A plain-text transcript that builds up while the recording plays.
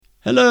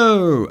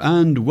Hello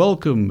and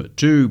welcome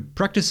to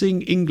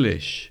Practicing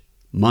English.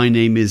 My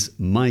name is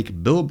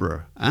Mike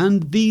Bilbrough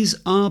and these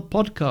are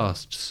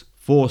podcasts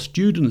for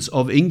students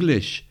of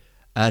English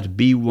at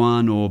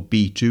B1 or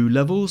B2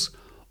 levels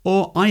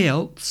or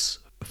IELTS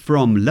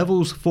from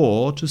levels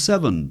 4 to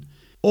 7,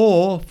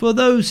 or for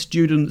those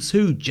students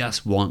who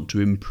just want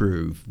to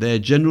improve their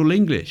general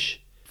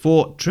English.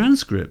 For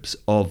transcripts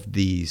of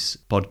these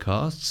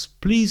podcasts,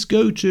 please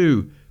go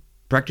to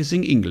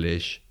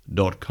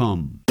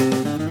practicingenglish.com.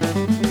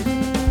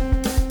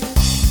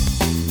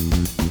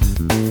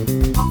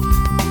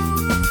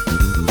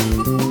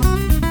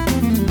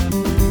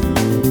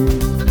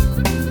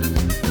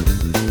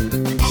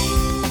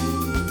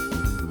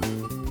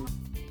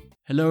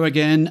 Hello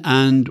again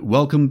and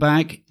welcome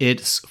back.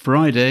 It's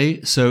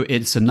Friday, so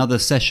it's another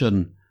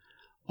session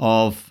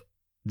of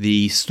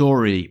the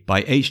story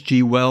by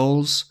H.G.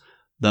 Wells,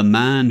 The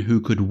Man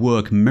Who Could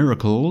Work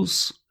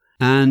Miracles.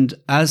 And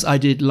as I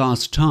did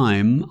last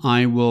time,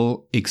 I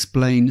will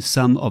explain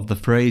some of the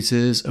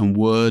phrases and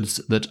words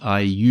that I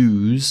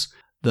use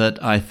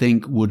that I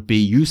think would be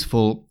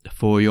useful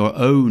for your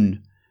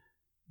own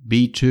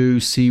B2,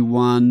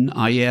 C1,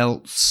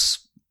 IELTS,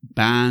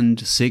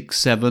 Band 6,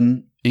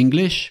 7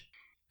 English,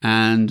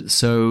 and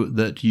so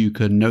that you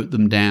can note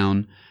them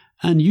down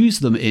and use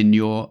them in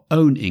your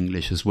own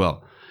English as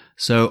well.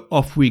 So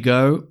off we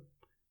go.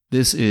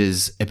 This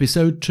is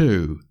episode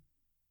 2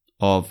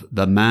 of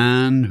The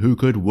Man Who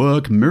Could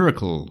Work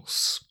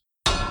Miracles.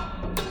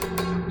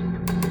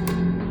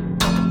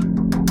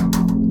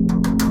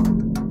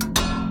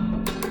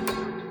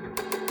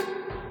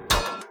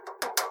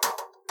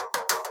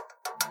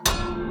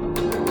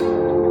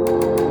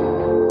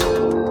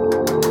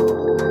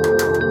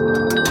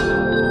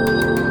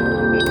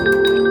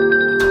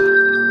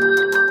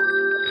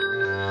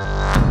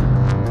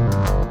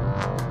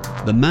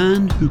 The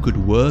Man Who Could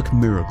Work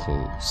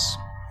Miracles.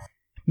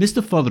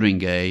 Mr.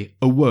 Fotheringay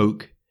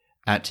awoke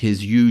at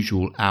his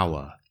usual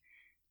hour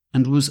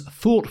and was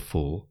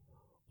thoughtful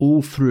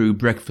all through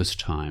breakfast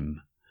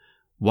time,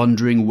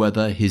 wondering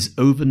whether his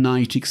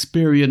overnight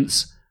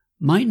experience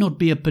might not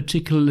be a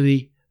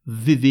particularly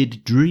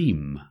vivid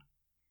dream.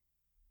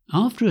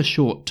 After a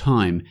short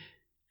time,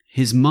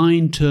 his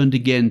mind turned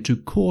again to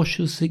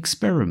cautious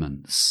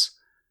experiments.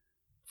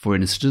 For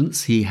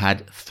instance, he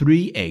had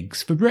 3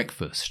 eggs for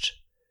breakfast.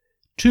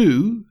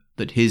 2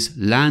 that his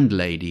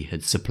landlady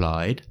had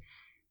supplied.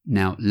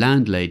 Now,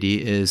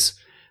 landlady is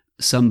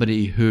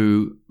somebody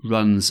who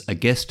runs a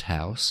guest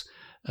house,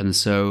 and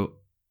so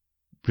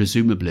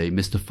presumably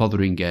Mr.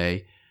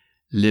 Fotheringay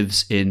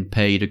lives in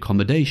paid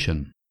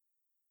accommodation.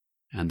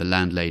 And the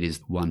landlady is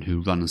the one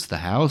who runs the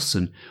house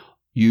and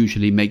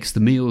usually makes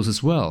the meals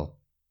as well.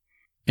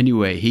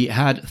 Anyway, he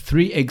had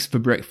 3 eggs for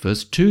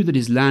breakfast, 2 that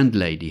his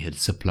landlady had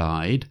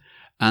supplied,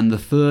 and the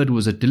third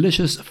was a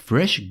delicious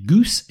fresh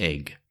goose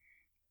egg.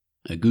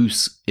 A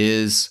goose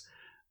is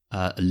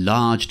a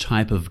large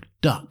type of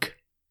duck.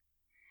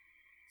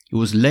 It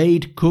was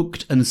laid,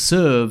 cooked and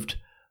served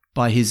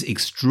by his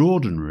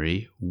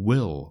extraordinary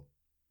Will.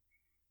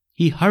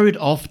 He hurried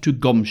off to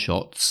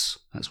Gomshott's,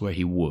 that's where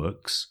he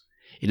works,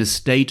 in a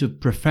state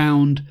of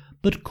profound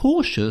but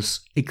cautious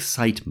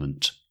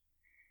excitement.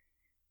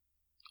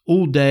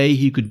 All day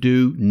he could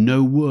do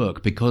no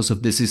work because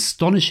of this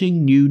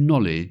astonishing new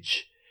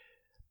knowledge,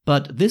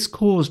 but this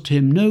caused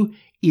him no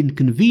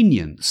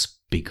inconvenience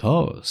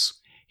because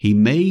he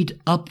made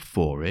up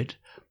for it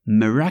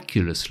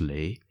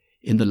miraculously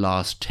in the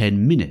last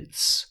 10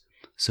 minutes.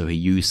 So he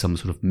used some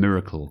sort of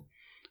miracle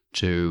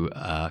to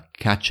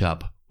catch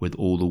up with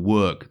all the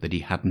work that he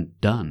hadn't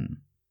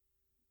done.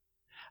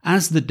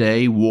 As the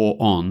day wore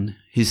on,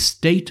 his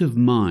state of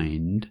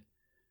mind,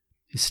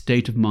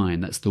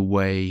 that's the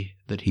way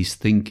that he's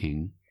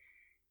thinking,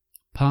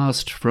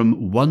 passed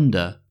from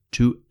wonder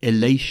to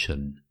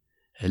elation.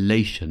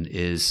 Elation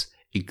is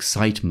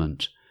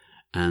excitement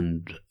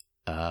and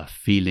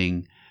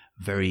feeling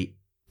very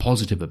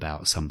positive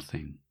about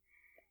something.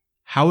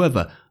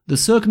 However, the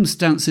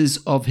circumstances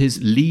of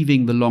his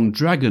leaving the Long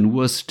Dragon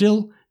were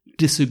still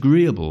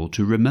disagreeable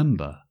to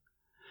remember,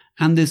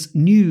 and this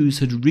news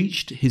had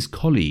reached his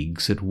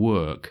colleagues at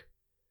work,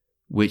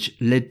 which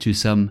led to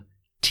some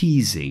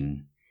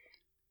teasing.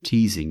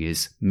 Teasing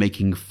is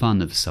making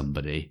fun of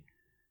somebody.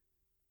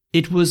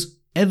 It was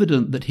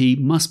evident that he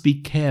must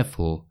be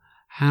careful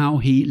how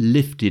he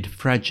lifted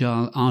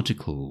fragile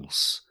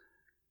articles.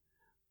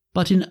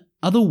 But in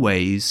other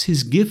ways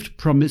his gift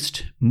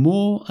promised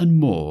more and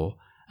more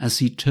as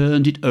he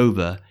turned it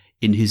over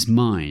in his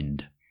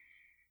mind.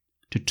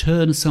 To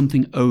turn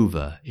something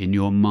over in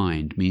your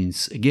mind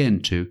means,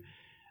 again, to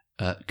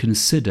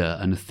consider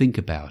and think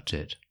about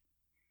it.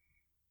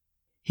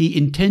 He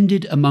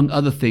intended, among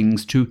other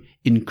things, to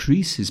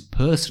increase his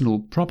personal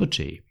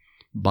property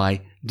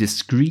by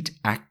discreet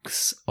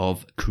acts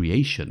of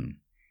creation.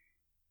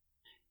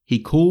 He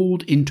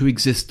called into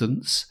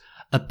existence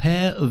a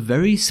pair of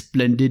very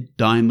splendid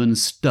diamond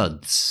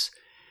studs.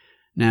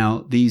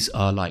 Now, these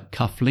are like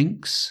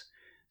cufflinks,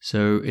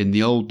 So in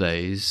the old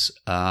days,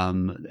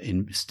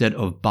 instead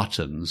of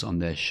buttons on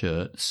their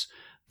shirts,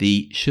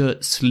 the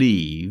shirt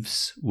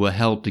sleeves were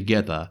held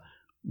together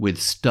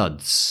with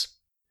studs,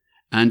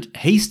 and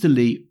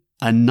hastily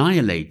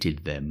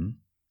annihilated them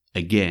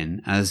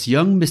again as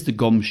young Mr.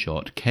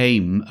 Gomshott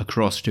came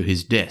across to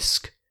his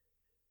desk.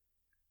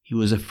 He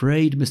was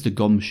afraid Mr.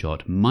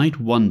 Gomshott might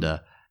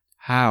wonder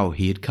how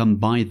he had come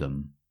by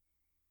them.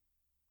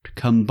 To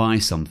come by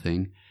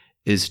something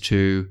is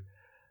to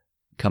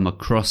come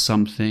across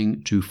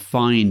something, to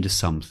find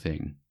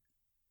something.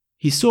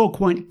 He saw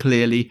quite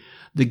clearly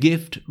the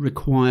gift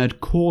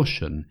required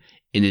caution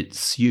in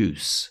its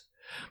use,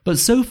 but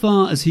so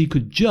far as he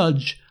could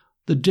judge,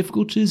 the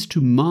difficulties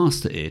to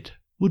master it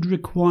would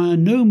require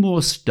no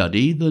more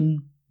study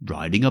than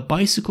riding a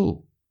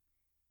bicycle.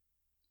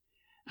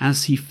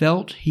 As he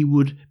felt he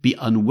would be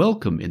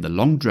unwelcome in the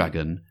Long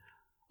Dragon,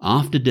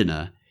 after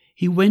dinner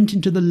he went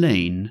into the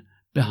lane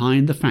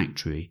behind the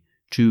factory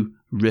to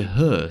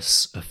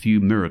rehearse a few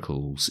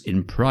miracles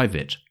in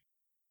private.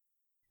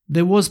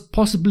 There was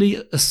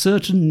possibly a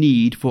certain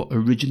need for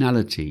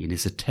originality in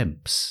his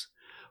attempts,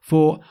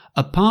 for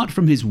apart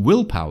from his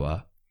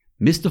willpower,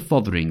 Mr.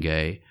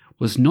 Fotheringay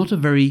was not a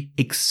very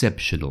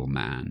exceptional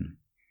man.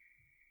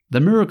 The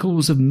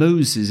miracles of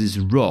Moses'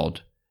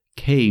 rod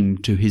came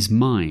to his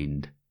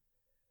mind,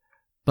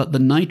 but the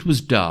night was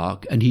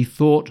dark and he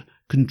thought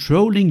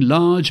controlling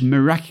large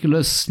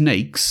miraculous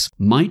snakes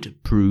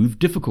might prove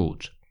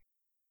difficult.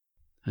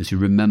 As you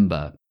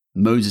remember,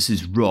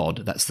 Moses'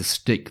 rod, that's the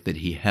stick that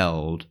he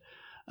held,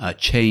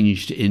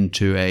 changed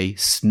into a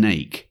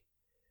snake.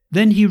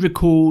 Then he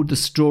recalled the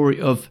story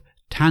of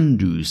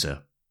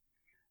Tanduza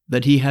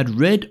that he had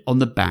read on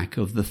the back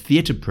of the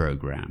theatre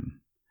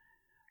programme.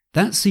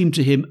 That seemed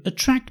to him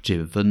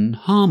attractive and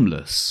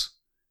harmless.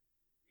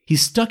 He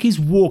stuck his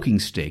walking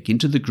stick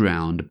into the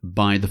ground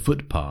by the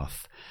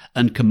footpath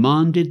and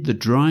commanded the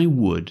dry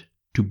wood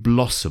to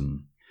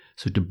blossom.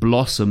 So to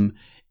blossom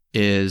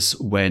is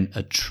when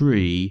a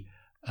tree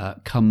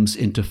comes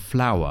into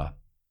flower.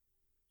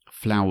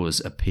 Flowers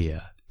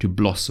appear, to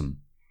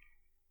blossom.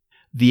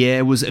 The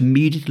air was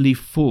immediately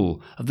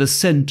full of the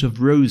scent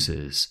of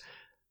roses,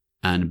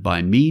 and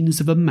by means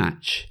of a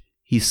match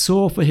he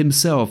saw for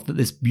himself that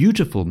this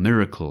beautiful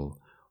miracle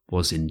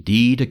was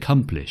indeed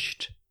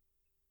accomplished.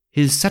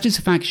 His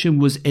satisfaction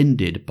was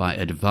ended by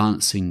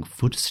advancing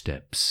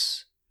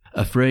footsteps.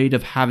 Afraid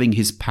of having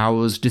his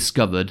powers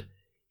discovered,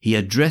 he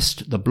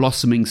addressed the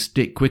blossoming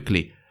stick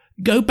quickly.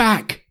 "Go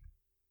back!"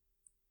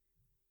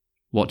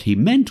 What he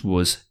meant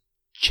was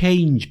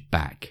change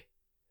back.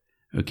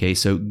 Okay,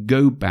 so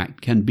go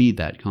back can be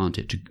that, can't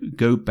it? To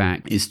go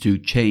back is to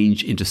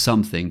change into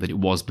something that it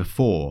was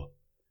before.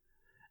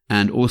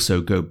 And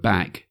also go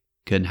back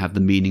can have the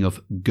meaning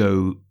of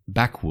go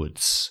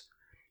backwards,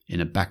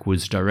 in a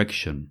backwards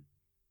direction.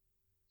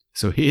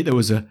 So here there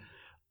was a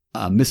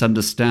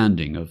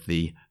misunderstanding of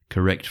the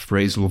correct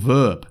phrasal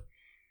verb.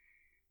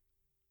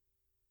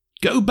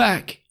 "Go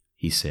back,"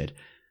 he said.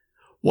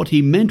 What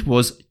he meant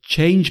was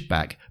change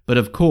back, but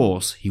of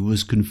course he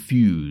was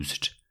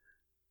confused.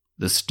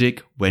 The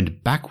stick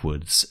went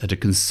backwards at a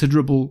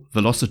considerable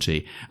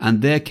velocity,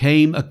 and there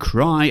came a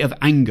cry of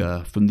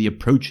anger from the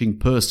approaching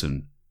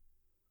person.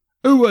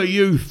 "Who are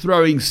you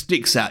throwing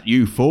sticks at,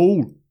 you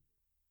fool?"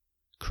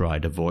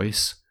 cried a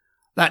voice.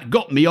 "That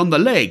got me on the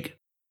leg."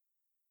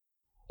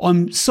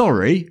 "I'm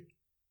sorry,"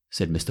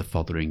 said Mr.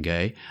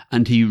 Fotheringay,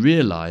 and he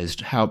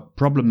realised how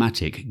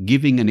problematic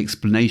giving an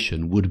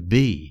explanation would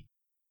be.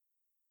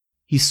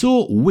 He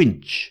saw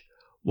Winch,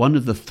 one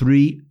of the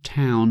 3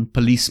 town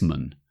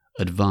policemen,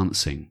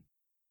 advancing.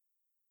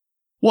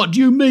 "What do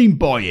you mean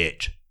by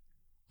it?"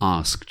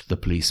 asked the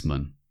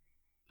policeman.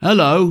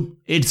 "Hello,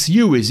 it's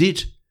you, is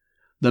it?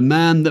 The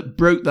man that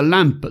broke the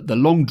lamp at the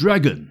Long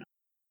Dragon?"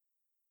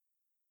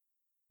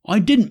 "I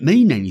didn't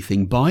mean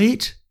anything by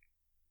it,"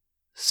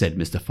 said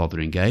Mr.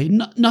 Fotheringay.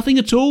 Nothing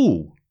at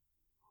all."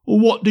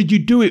 "What did you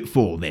do it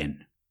for,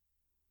 then?"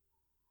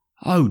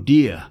 "Oh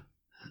dear,"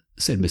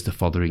 said Mr.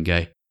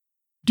 Fotheringay.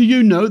 "Do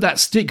you know that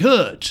stick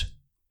hurt?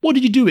 What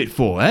did you do it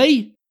for,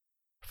 eh?"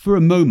 For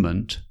a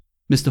moment,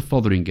 Mr.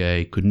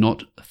 Fotheringay could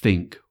not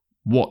think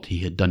what he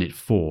had done it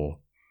for.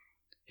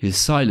 His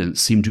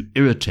silence seemed to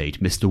irritate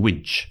Mr.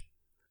 Winch.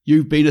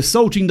 "You've been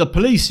assaulting the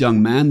police,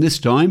 young man, this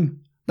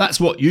time. That's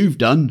what you've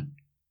done."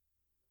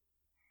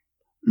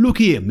 "Look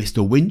here,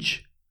 Mr.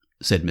 Winch,"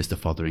 said Mr.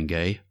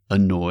 Fotheringay,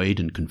 annoyed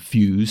and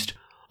confused.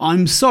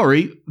 "I'm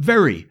sorry,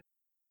 very.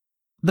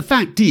 The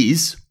fact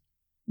is—"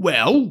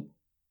 "Well?"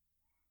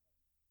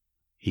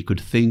 He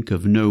could think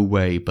of no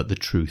way but the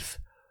truth.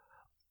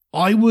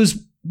 "I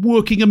was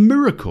working a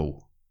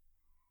miracle."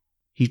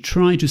 He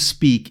tried to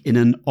speak in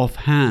an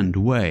offhand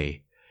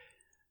way.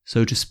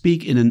 So to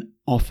speak in an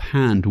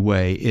offhand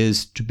way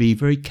is to be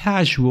very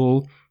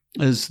casual,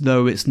 as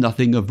though it's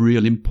nothing of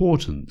real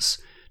importance.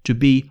 To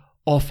be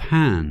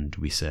offhand,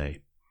 we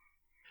say.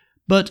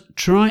 But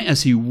try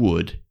as he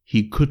would,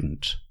 he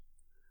couldn't.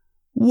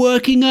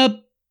 "Working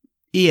a—"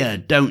 "Here,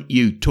 don't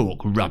you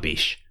talk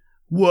rubbish.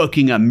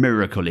 Working a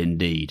miracle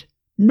indeed.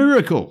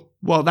 Miracle!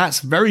 Well, that's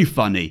very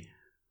funny.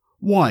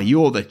 Why,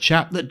 you're the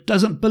chap that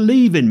doesn't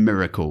believe in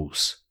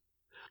miracles.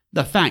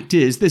 The fact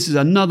is, this is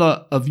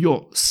another of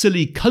your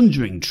silly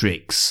conjuring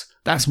tricks.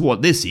 That's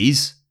what this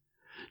is.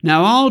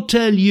 Now I'll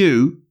tell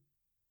you."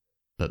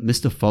 But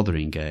Mr.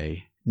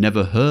 Fotheringay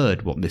never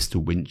heard what Mr.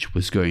 Winch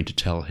was going to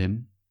tell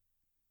him.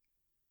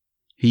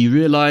 He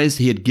realized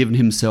he had given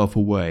himself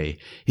away.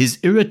 His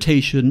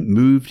irritation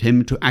moved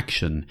him to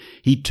action.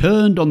 He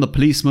turned on the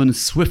policeman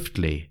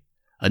swiftly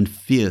and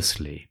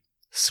fiercely.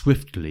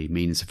 Swiftly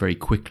means very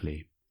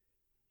quickly.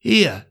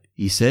 "Here,"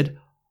 he said,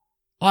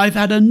 "I've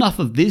had enough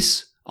of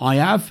this, I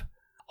have.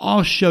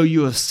 I'll show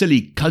you a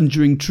silly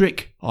conjuring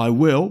trick, I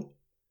will.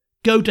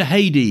 Go to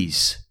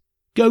Hades.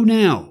 Go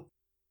now."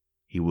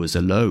 He was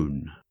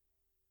alone.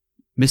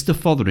 Mr.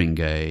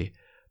 Fotheringay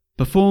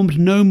performed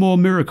no more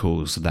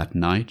miracles that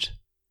night,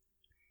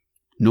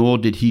 nor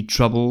did he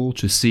trouble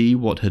to see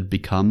what had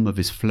become of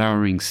his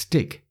flowering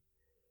stick.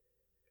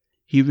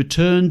 He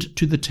returned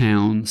to the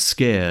town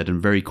scared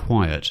and very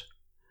quiet,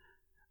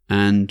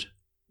 and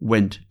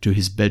went to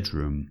his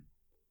bedroom.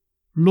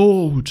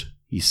 "Lord,"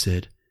 he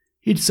said,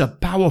 "it's a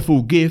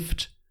powerful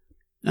gift,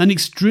 an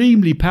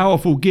extremely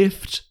powerful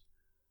gift.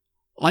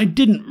 I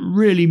didn't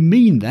really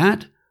mean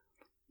that.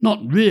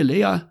 Not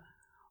really. I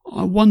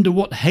wonder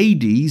what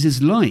Hades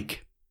is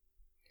like."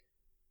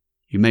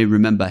 You may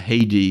remember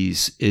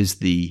Hades is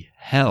the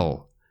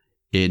hell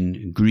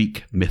in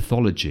Greek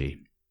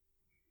mythology.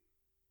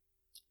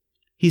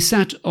 He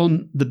sat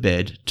on the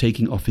bed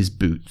taking off his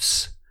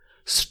boots,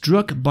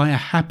 struck by a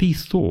happy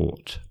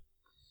thought.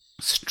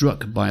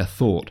 Struck by a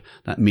thought,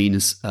 that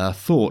means a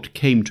thought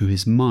came to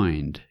his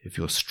mind if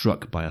you're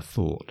struck by a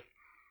thought.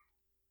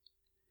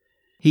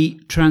 He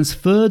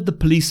transferred the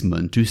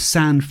policeman to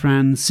San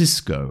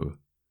Francisco,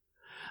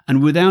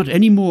 and without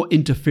any more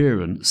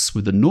interference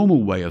with the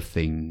normal way of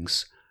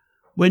things,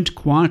 went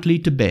quietly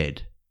to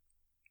bed.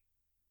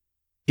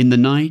 In the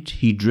night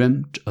he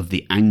dreamt of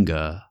the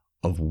anger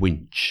of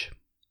Winch.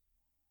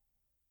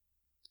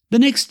 The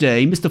next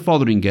day Mr.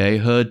 Fotheringay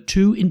heard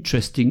two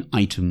interesting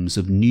items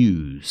of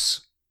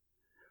news.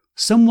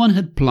 Someone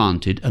had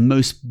planted a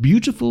most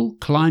beautiful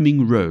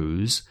climbing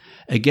rose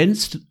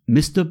against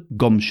Mr.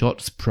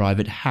 Gomshot's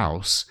private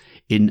house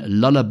in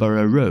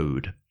Lullaborough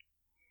Road,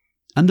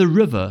 and the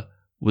river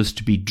was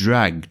to be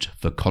dragged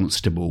for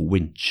Constable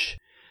Winch.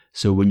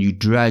 So when you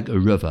drag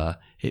a river,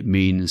 it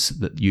means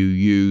that you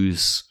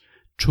use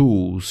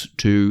tools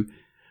to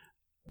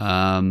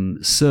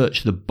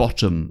search the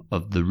bottom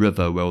of the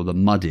river where all the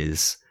mud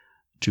is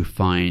to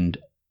find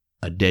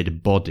a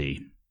dead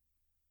body.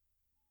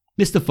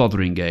 Mr.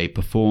 Fotheringay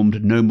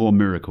performed no more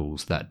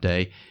miracles that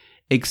day,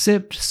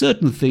 except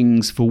certain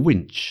things for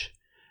Winch,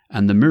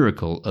 and the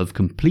miracle of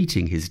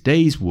completing his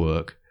day's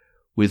work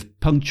with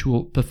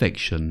punctual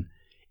perfection,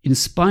 in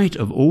spite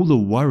of all the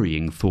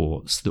worrying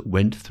thoughts that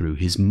went through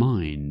his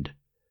mind.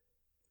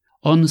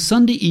 On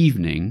Sunday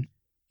evening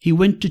he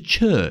went to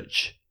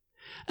church,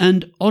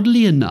 and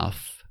oddly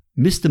enough,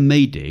 Mr.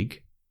 Maydig,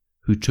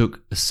 who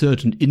took a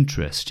certain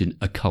interest in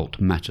occult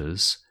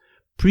matters,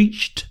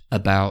 preached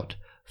about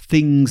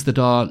things that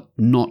are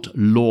not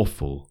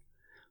lawful.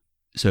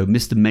 So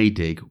Mr.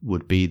 Maydig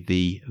would be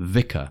the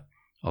vicar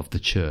of the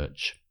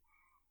church.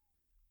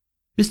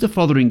 Mr.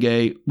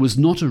 Fotheringay was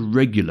not a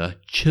regular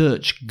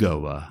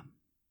church-goer.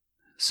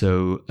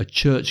 So a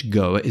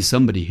church-goer is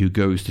somebody who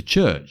goes to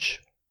church.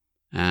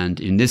 And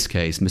in this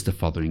case, Mr.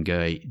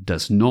 Fotheringay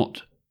does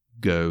not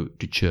go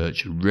to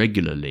church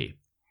regularly,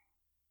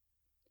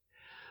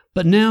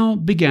 but now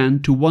began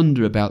to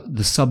wonder about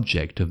the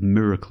subject of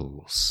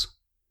miracles.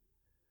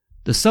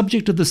 The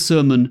subject of the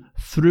sermon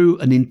threw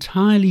an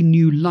entirely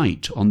new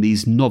light on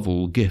these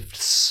novel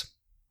gifts,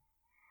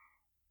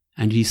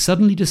 and he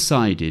suddenly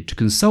decided to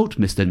consult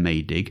Mr.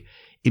 Maydig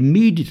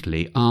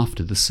immediately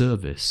after the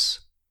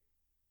service.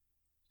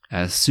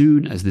 As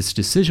soon as this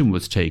decision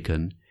was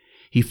taken,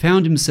 he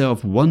found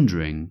himself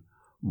wondering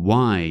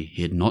why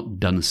he had not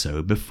done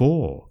so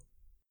before.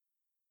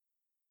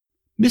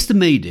 Mr.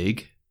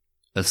 Maydig,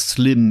 a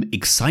slim,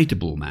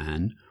 excitable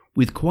man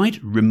with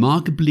quite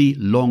remarkably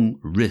long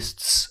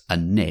wrists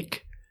and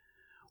neck,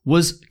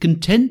 was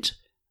content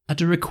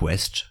at a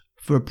request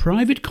for a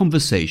private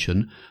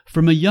conversation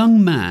from a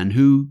young man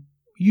who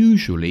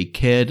usually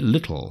cared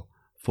little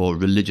for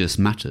religious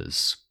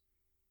matters.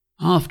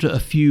 After a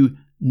few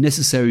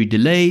necessary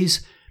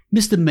delays,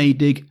 Mr.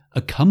 Maydig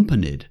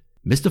accompanied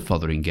Mr.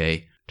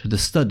 Fotheringay to the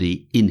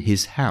study in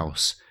his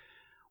house,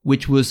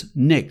 which was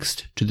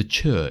next to the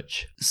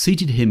church,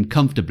 seated him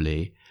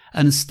comfortably,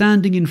 and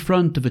standing in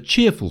front of a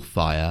cheerful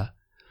fire,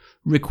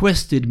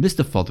 requested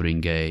Mr.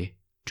 Fotheringay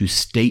to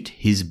state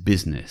his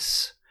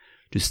business.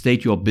 To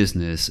state your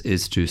business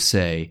is to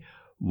say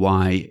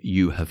why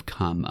you have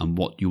come and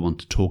what you want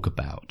to talk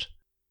about.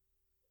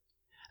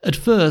 At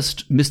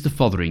first, Mr.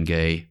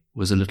 Fotheringay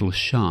was a little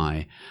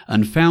shy,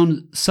 and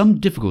found some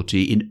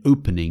difficulty in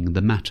opening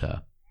the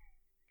matter.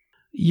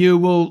 "You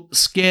will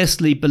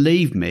scarcely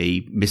believe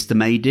me, Mr.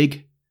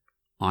 Maydig,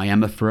 I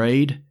am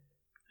afraid,"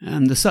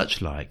 and the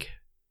such like.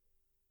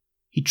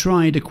 He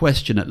tried a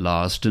question at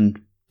last,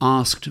 and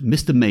asked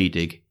Mr.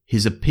 Maydig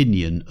his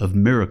opinion of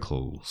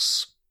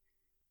miracles.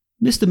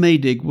 Mr.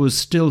 Maydig was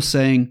still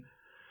saying,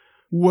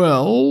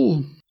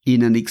 "Well,"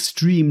 in an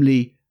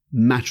extremely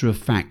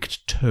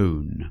matter-of-fact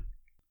tone.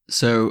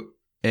 So,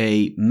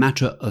 a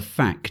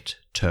matter-of-fact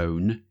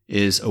tone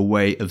is a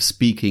way of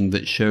speaking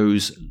that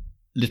shows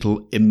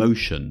little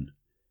emotion,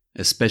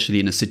 especially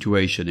in a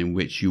situation in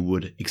which you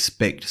would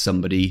expect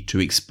somebody to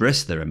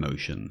express their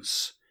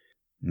emotions.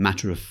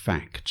 Matter of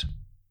fact.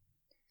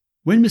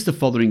 When Mr.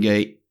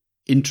 Fotheringay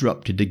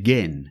interrupted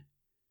again,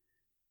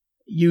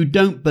 "You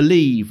don't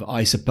believe,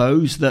 I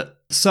suppose, that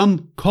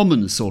some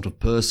common sort of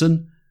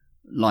person,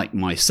 like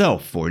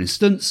myself, for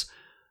instance,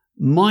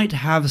 might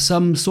have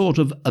some sort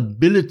of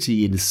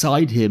ability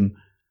inside him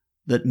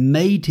that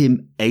made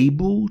him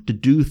able to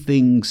do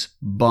things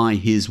by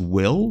his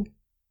will?"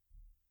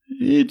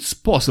 "It's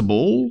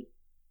possible,"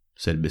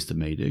 said Mr.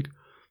 Maydig.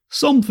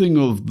 "Something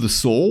of the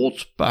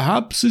sort,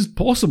 perhaps, is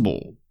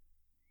possible."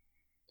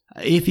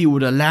 "If you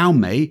would allow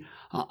me,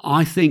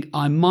 I think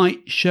I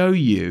might show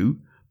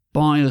you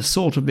by a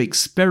sort of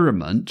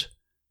experiment,"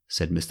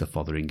 said Mr.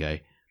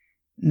 Fotheringay.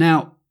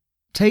 "Now,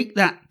 take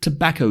that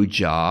tobacco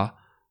jar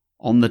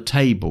on the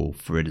table,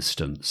 for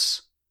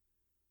instance.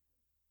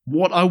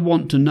 What I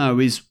want to know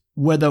is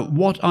whether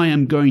what I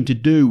am going to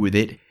do with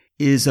it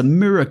is a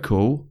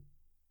miracle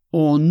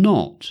or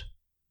not.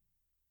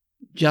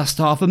 Just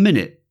half a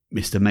minute,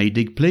 Mr.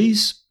 Maydig,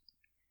 please."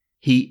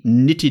 He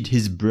knitted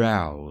his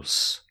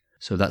brows.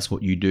 So that's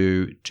what you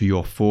do to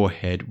your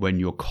forehead when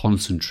you're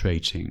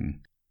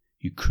concentrating.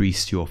 You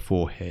crease your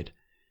forehead.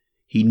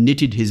 He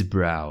knitted his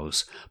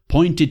brows,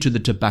 pointed to the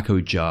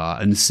tobacco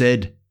jar and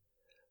said,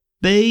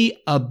 "Be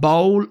a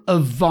bowl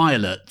of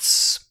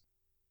violets."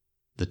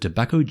 The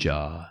tobacco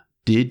jar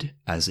did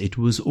as it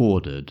was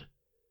ordered.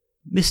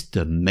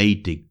 Mr.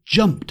 Maydig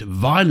jumped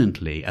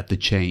violently at the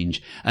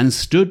change and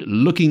stood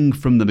looking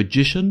from the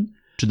magician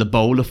to the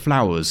bowl of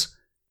flowers.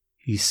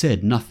 He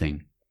said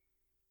nothing.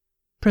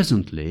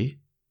 Presently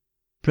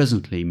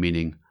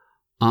meaning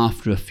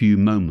after a few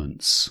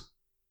moments,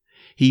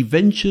 he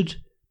ventured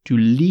to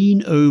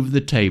lean over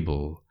the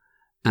table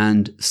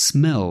and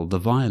smell the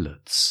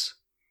violets.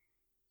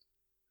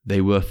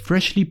 They were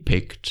freshly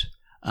picked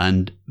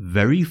and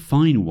very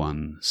fine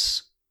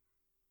ones.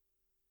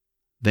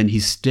 Then he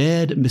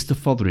stared at Mr.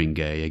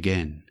 Fotheringay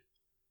again.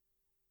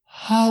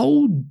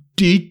 "How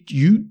did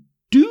you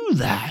do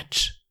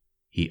that?"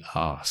 he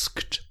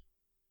asked.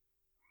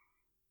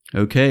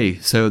 Okay,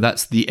 so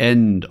that's the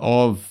end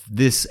of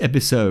this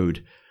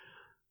episode.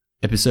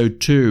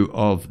 Episode 2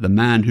 of The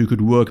Man Who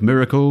Could Work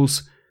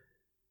Miracles.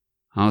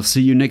 I'll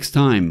see you next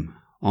time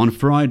on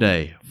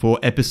Friday for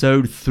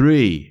episode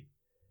 3.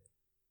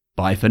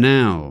 Bye for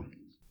now.